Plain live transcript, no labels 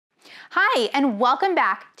Hi, and welcome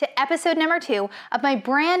back to episode number 2 of my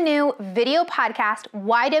brand new video podcast,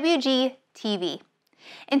 YWG TV.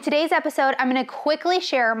 In today's episode, I'm going to quickly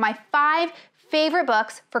share my 5 favorite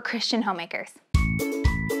books for Christian homemakers.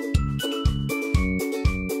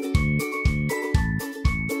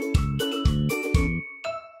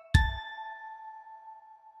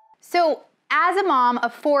 So, as a mom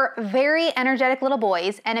of 4 very energetic little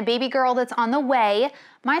boys and a baby girl that's on the way,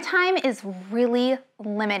 my time is really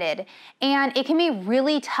limited, and it can be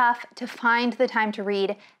really tough to find the time to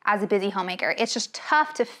read as a busy homemaker. It's just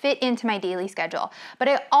tough to fit into my daily schedule. But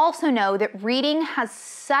I also know that reading has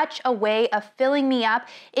such a way of filling me up.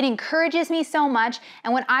 It encourages me so much,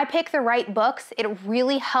 and when I pick the right books, it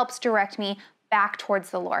really helps direct me back towards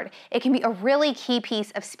the Lord. It can be a really key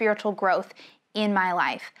piece of spiritual growth in my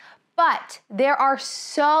life. But there are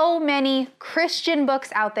so many Christian books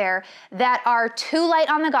out there that are too light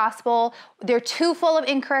on the gospel, they're too full of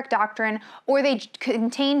incorrect doctrine, or they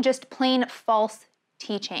contain just plain false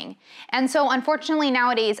teaching. And so unfortunately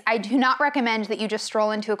nowadays, I do not recommend that you just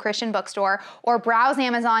stroll into a Christian bookstore or browse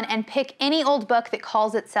Amazon and pick any old book that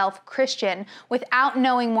calls itself Christian without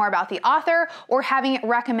knowing more about the author or having it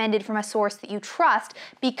recommended from a source that you trust,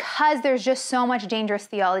 because there's just so much dangerous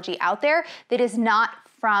theology out there that is not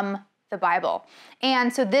from the Bible.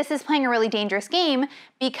 And so this is playing a really dangerous game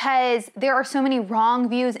because there are so many wrong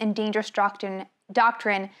views and dangerous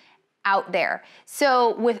doctrine out there.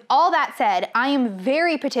 So with all that said, I am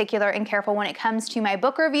very particular and careful when it comes to my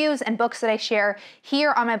book reviews and books that I share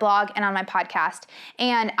here on my blog and on my podcast.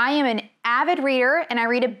 And I am an avid reader, and I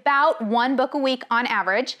read about 1 book a week on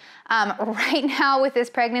average. Right now with this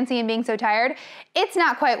pregnancy and being so tired, it's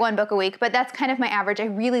not quite 1 book a week, but that's kind of my average. I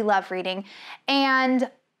really love reading.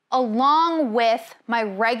 And along with my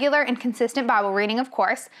regular and consistent Bible reading, of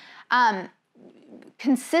course,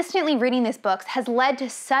 consistently reading these books has led to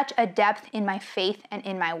such a depth in my faith and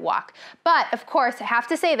in my walk. But of course, I have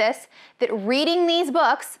to say this, that reading these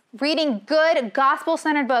books, reading good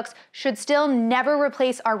gospel-centered books, should still never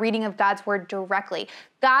replace our reading of God's word directly.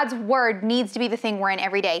 God's word needs to be the thing we're in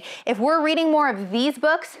every day. If we're reading more of these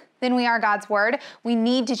books than we are God's word, we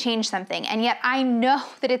need to change something. And yet I know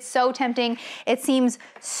that it's so tempting. It seems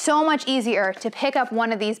so much easier to pick up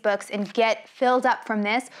one of these books and get filled up from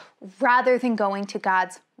this rather than going to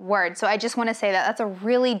God's word. So I just want to say that that's a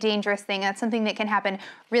really dangerous thing. That's something that can happen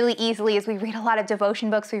really easily as we read a lot of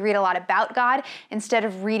devotion books. We read a lot about God instead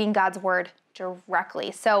of reading God's word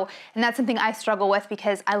directly. And that's something I struggle with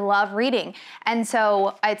because I love reading. And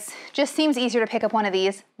so it just seems easier to pick up one of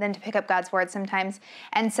these than to pick up God's word sometimes.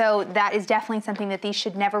 And so that is definitely something that these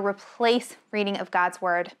should never replace reading of God's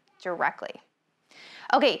word directly.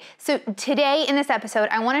 Okay, so today in this episode,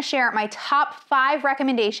 I want to share my top 5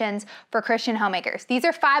 recommendations for Christian homemakers. These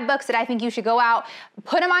are 5 books that I think you should go out,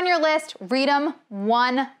 put them on your list, read them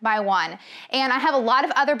one by one. And I have a lot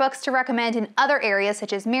of other books to recommend in other areas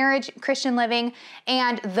such as marriage, Christian living,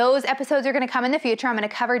 and those episodes are going to come in the future. I'm going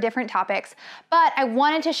to cover different topics, but I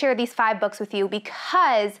wanted to share these 5 books with you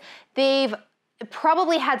because they've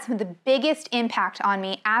probably had some of the biggest impact on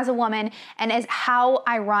me as a woman and as how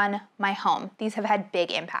I run my home. These have had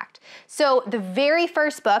big impact. So the very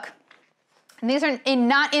first book, and these are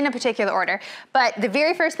not in a particular order, but the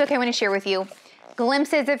very first book I want to share with you,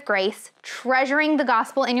 Glimpses of Grace, Treasuring the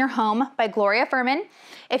Gospel in Your Home by Gloria Furman.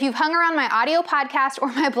 If you've hung around my audio podcast or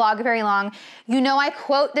my blog very long, you know I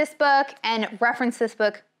quote this book and reference this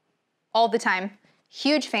book all the time.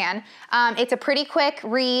 Huge fan. It's a pretty quick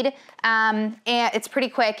read, and it's pretty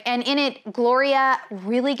quick. And in it, Gloria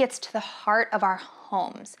really gets to the heart of our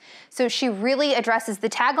homes. So she really addresses, the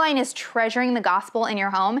tagline is treasuring the gospel in your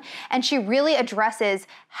home. And she really addresses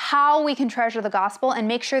how we can treasure the gospel and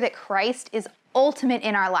make sure that Christ is ultimate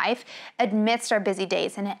in our life amidst our busy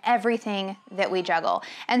days and everything that we juggle.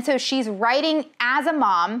 And so she's writing as a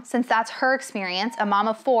mom, since that's her experience, a mom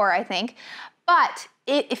of 4, I think. But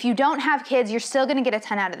if you don't have kids, you're still going to get a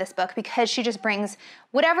ton out of this book because she just brings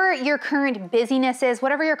whatever your current busyness is,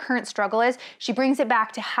 whatever your current struggle is, she brings it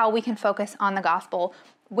back to how we can focus on the gospel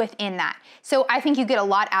within that. So I think you get a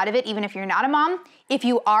lot out of it, even if you're not a mom. If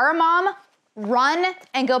you are a mom, run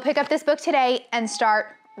and go pick up this book today and start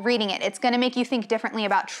reading it. It's going to make you think differently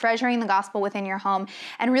about treasuring the gospel within your home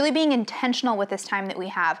and really being intentional with this time that we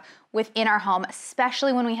have within our home,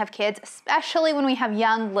 especially when we have kids, especially when we have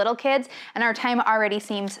young little kids and our time already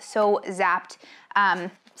seems so zapped.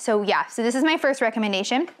 So this is my first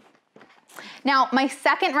recommendation. Now, my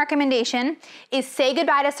second recommendation is Say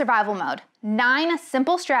Goodbye to Survival Mode. 9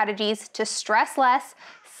 simple strategies to stress less,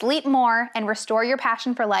 sleep more, and restore your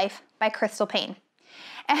passion for life by Crystal Paine.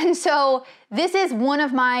 And so this is one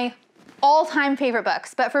of my all-time favorite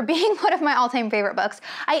books, but for being one of my all-time favorite books,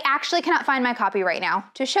 I actually cannot find my copy right now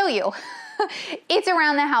to show you. It's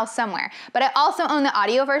around the house somewhere, but I also own the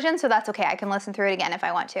audio version, so that's okay. I can listen through it again if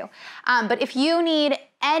I want to. But if you need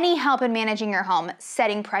any help in managing your home,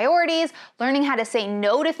 setting priorities, learning how to say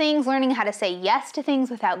no to things, learning how to say yes to things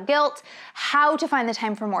without guilt, how to find the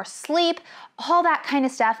time for more sleep, all that kind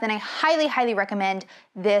of stuff, then I highly, highly recommend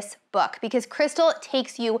this book because Crystal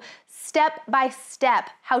takes you step by step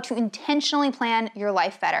how to intentionally plan your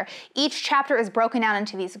life better. Each chapter is broken down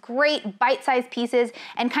into these great bite-sized pieces,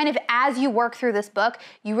 and kind of as you work through this book,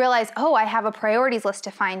 you realize, oh, I have a priorities list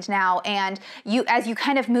to find now, and as you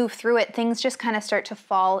kind of move through it, things just kind of start to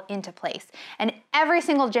fall into place. And every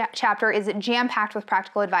single chapter is jam-packed with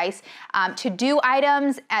practical advice, to-do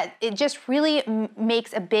items. It just really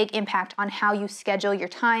makes a big impact on how you schedule your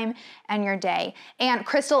time and your day. And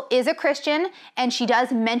Crystal is a Christian, and she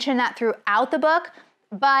does mention that throughout the book,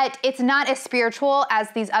 but it's not as spiritual as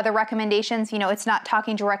these other recommendations. You know, it's not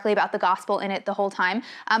talking directly about the gospel in it the whole time,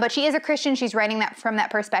 but she is a Christian. She's writing that from that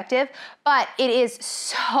perspective, but it is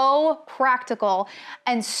so practical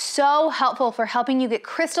and so helpful for helping you get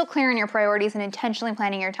crystal clear in your priorities and intentionally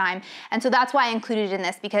planning your time. And so that's why I included it in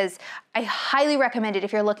this, because I highly recommend it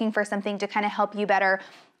if you're looking for something to kind of help you better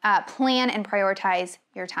plan and prioritize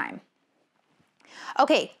your time.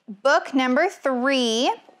 Okay, book number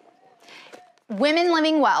 3, Women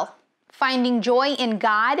Living Well, Finding Joy in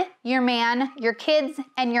God, Your Man, Your Kids,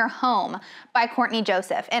 and Your Home by Courtney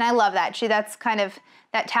Joseph. And I love that. That's kind of,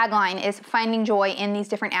 that tagline is finding joy in these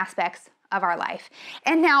different aspects of our life.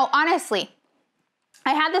 And now, honestly,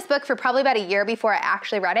 I had this book for probably about a year before I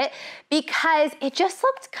actually read it because it just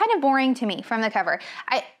looked kind of boring to me from the cover.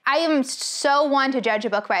 I am so one to judge a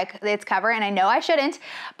book by its cover, and I know I shouldn't,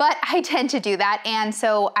 but I tend to do that, and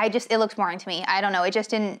so it looked boring to me. I don't know, it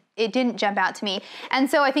didn't jump out to me. And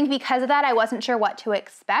so I think because of that, I wasn't sure what to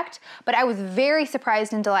expect, but I was very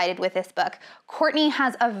surprised and delighted with this book. Courtney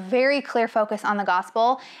has a very clear focus on the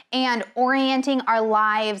gospel and orienting our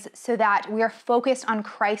lives so that we are focused on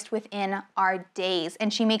Christ within our days.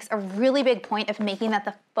 And she makes a really big point of making that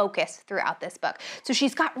the focus throughout this book. So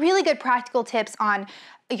she's got really good practical tips on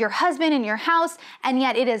your husband and your house, and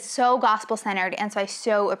yet it is so gospel-centered, and so I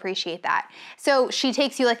so appreciate that. So she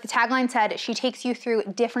takes you, like the tagline said, she takes you through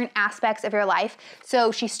different aspects of your life. So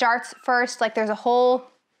she starts first, like there's a whole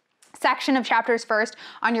section of chapters first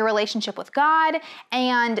on your relationship with God,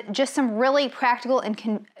 and just some really practical and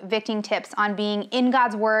convicting tips on being in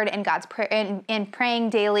God's word and and praying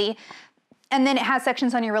daily. And then it has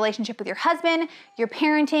sections on your relationship with your husband, your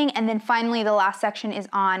parenting, and then finally the last section is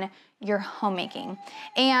on your homemaking.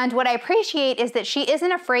 And what I appreciate is that she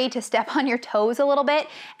isn't afraid to step on your toes a little bit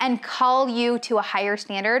and call you to a higher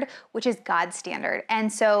standard, which is God's standard.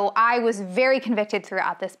 And so I was very convicted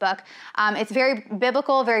throughout this book. It's very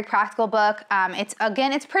biblical, very practical book.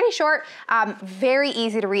 It's pretty short, very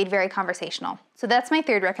easy to read, very conversational. So that's my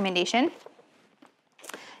 3rd recommendation.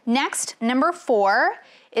 Next, number 4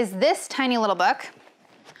 is this tiny little book,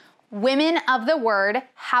 Women of the Word,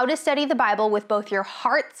 How to Study the Bible with Both Your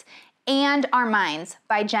Hearts and Our Minds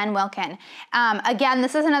by Jen Wilkin. Again,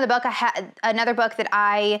 this is another book that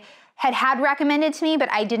I had recommended to me,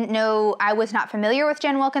 but I didn't know, I was not familiar with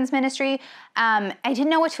Jen Wilkin's ministry. I didn't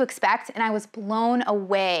know what to expect, and I was blown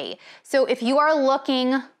away. So if you are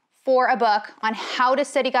looking for a book on how to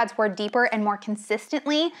study God's word deeper and more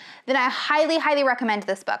consistently, then I highly, highly recommend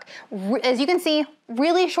this book. As you can see,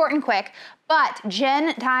 really short and quick, but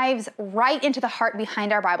Jen dives right into the heart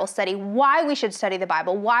behind our Bible study, why we should study the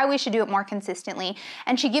Bible, why we should do it more consistently,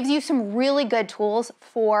 and she gives you some really good tools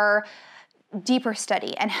for deeper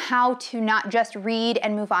study and how to not just read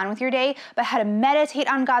and move on with your day, but how to meditate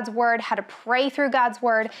on God's word, how to pray through God's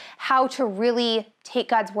word, how to really take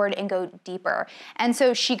God's word and go deeper. And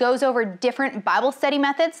so she goes over different Bible study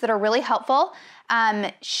methods that are really helpful.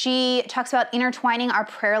 She talks about intertwining our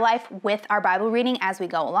prayer life with our Bible reading as we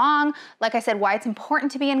go along. Like I said, why it's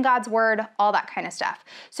important to be in God's word, all that kind of stuff.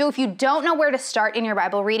 So if you don't know where to start in your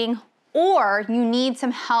Bible reading, or you need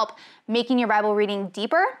some help making your Bible reading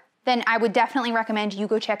deeper, then I would definitely recommend you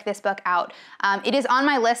go check this book out. It is on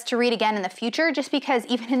my list to read again in the future, just because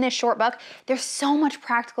even in this short book, there's so much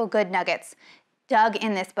practical good nuggets dug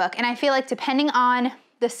in this book. And I feel like depending on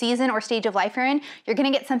the season or stage of life you're in, you're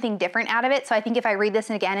gonna get something different out of it. So I think if I read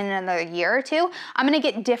this again in another year or two, I'm gonna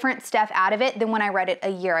get different stuff out of it than when I read it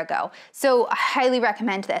a year ago. So I highly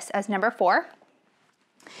recommend this as number 4.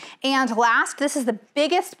 And last, this is the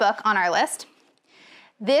biggest book on our list.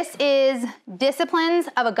 This is Disciplines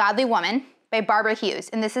of a Godly Woman by Barbara Hughes.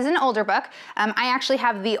 And this is an older book. I actually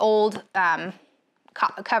have the old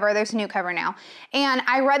cover. There's a new cover now. And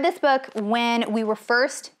I read this book when we were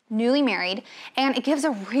first newly married, and it gives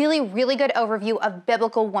a really, really good overview of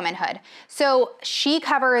biblical womanhood. So she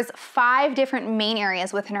covers 5 different main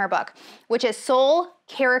areas within her book, which is soul,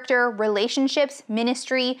 character, relationships,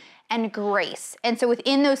 ministry, and grace. And so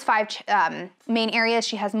within those 5 main areas,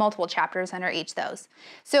 she has multiple chapters under each of those.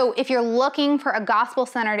 So if you're looking for a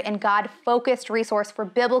gospel-centered and God-focused resource for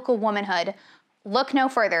biblical womanhood, look no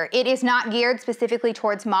further. It is not geared specifically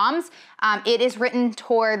towards moms. It is written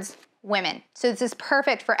towards women. So this is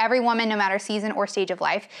perfect for every woman, no matter season or stage of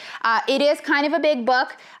life. It is kind of a big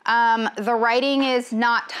book. The writing is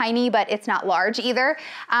not tiny, but it's not large either.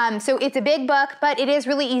 So it's a big book, but it is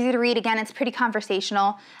really easy to read. Again, it's pretty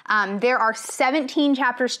conversational. There are 17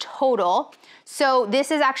 chapters total. So this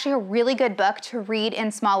is actually a really good book to read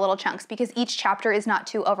in small little chunks because each chapter is not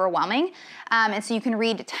too overwhelming. And so you can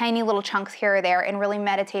read tiny little chunks here or there and really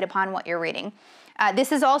meditate upon what you're reading.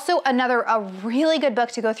 This is also a really good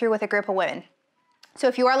book to go through with a group of women. So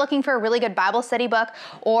if you are looking for a really good Bible study book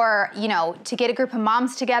or, to get a group of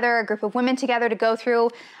moms together, a group of women together to go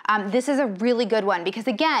through, this is a really good one because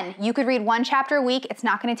again, you could read 1 chapter a week. It's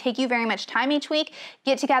not going to take you very much time each week.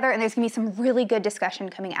 Get together and there's going to be some really good discussion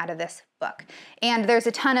coming out of this book. And there's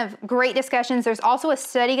a ton of great discussions. There's also a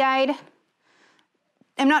study guide.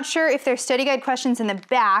 I'm not sure if there's study guide questions in the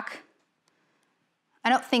back. I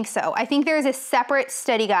don't think so. I think there is a separate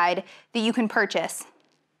study guide that you can purchase.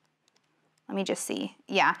 Let me just see.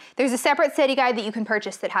 Yeah, there's a separate study guide that you can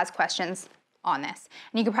purchase that has questions on this.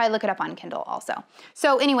 And you can probably look it up on Kindle also.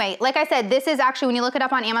 So anyway, like I said, this is actually, when you look it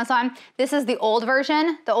up on Amazon, this is the old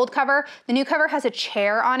version, the old cover. The new cover has a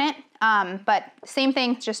chair on it, but same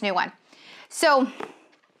thing, just new one. So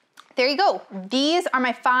there you go. These are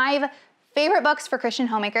my 5 favorite books for Christian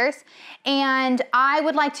homemakers, and I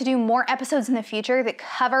would like to do more episodes in the future that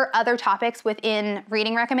cover other topics within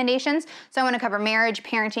reading recommendations. So I want to cover marriage,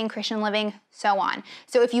 parenting, Christian living, so on.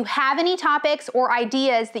 So if you have any topics or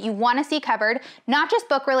ideas that you want to see covered, not just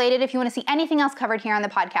book related, if you want to see anything else covered here on the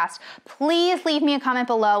podcast, please leave me a comment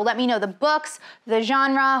below. Let me know the books, the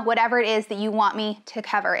genre, whatever it is that you want me to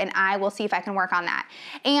cover, and I will see if I can work on that.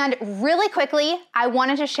 And really quickly, I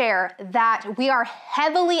wanted to share that we are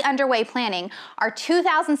heavily underway planning our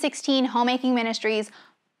 2016 Homemaking Ministries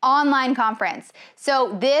online conference.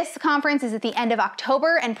 So this conference is at the end of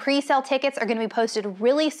October and pre-sale tickets are going to be posted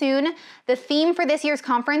really soon. The theme for this year's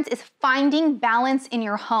conference is finding balance in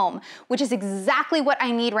your home, which is exactly what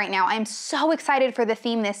I need right now. I'm so excited for the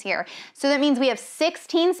theme this year. So that means we have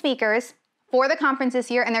 16 speakers for the conference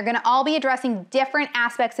this year, and they're gonna all be addressing different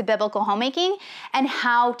aspects of biblical homemaking and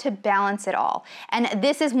how to balance it all. And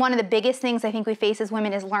this is one of the biggest things I think we face as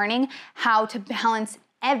women, is learning how to balance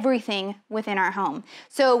everything within our home.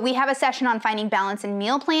 So we have a session on finding balance in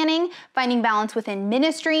meal planning, finding balance within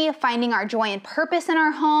ministry, finding our joy and purpose in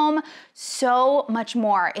our home, so much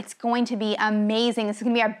more. It's going to be amazing. This is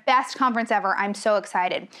gonna be our best conference ever. I'm so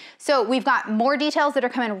excited. So we've got more details that are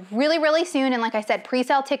coming really, really soon. And like I said,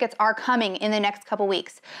 pre-sale tickets are coming in the next couple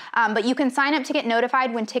weeks. But you can sign up to get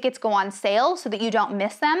notified when tickets go on sale so that you don't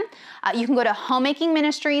miss them. You can go to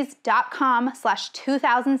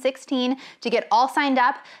homemakingministries.com/2016 to get all signed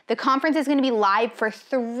up. The conference is going to be live for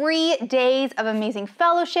 3 days of amazing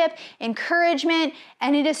fellowship, encouragement,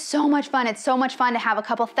 and it is so much fun. It's so much fun to have a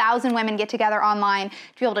couple thousand women get together online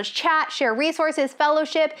to be able to chat, share resources,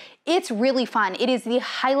 fellowship. It's really fun. It is the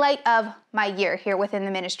highlight of my year here within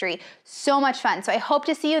the ministry. So much fun. So I hope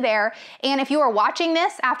to see you there. And if you are watching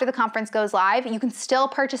this after the conference goes live, you can still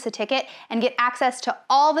purchase a ticket and get access to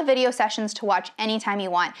all the video sessions to watch anytime you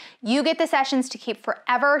want. You get the sessions to keep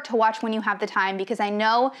forever to watch when you have the time, because I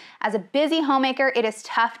know as a busy homemaker, it is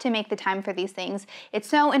tough to make the time for these things. It's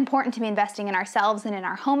so important to be investing in ourselves and in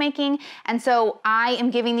our homemaking. And so I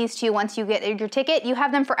am giving these to you. Once you get your ticket, you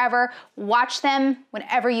have them forever. Watch them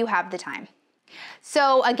whenever you have the time.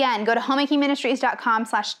 So again, go to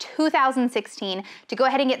homemakingministries.com/2016 to go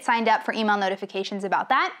ahead and get signed up for email notifications about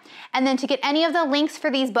that. And then to get any of the links for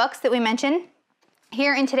these books that we mentioned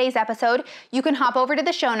here in today's episode, you can hop over to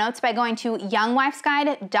the show notes by going to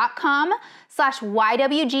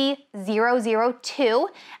youngwifesguide.com/YWG002.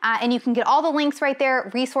 And you can get all the links right there,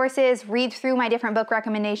 resources, read through my different book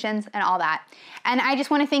recommendations and all that. And I just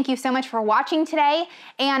want to thank you so much for watching today,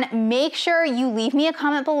 and make sure you leave me a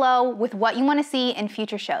comment below with what you want to see in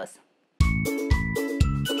future shows.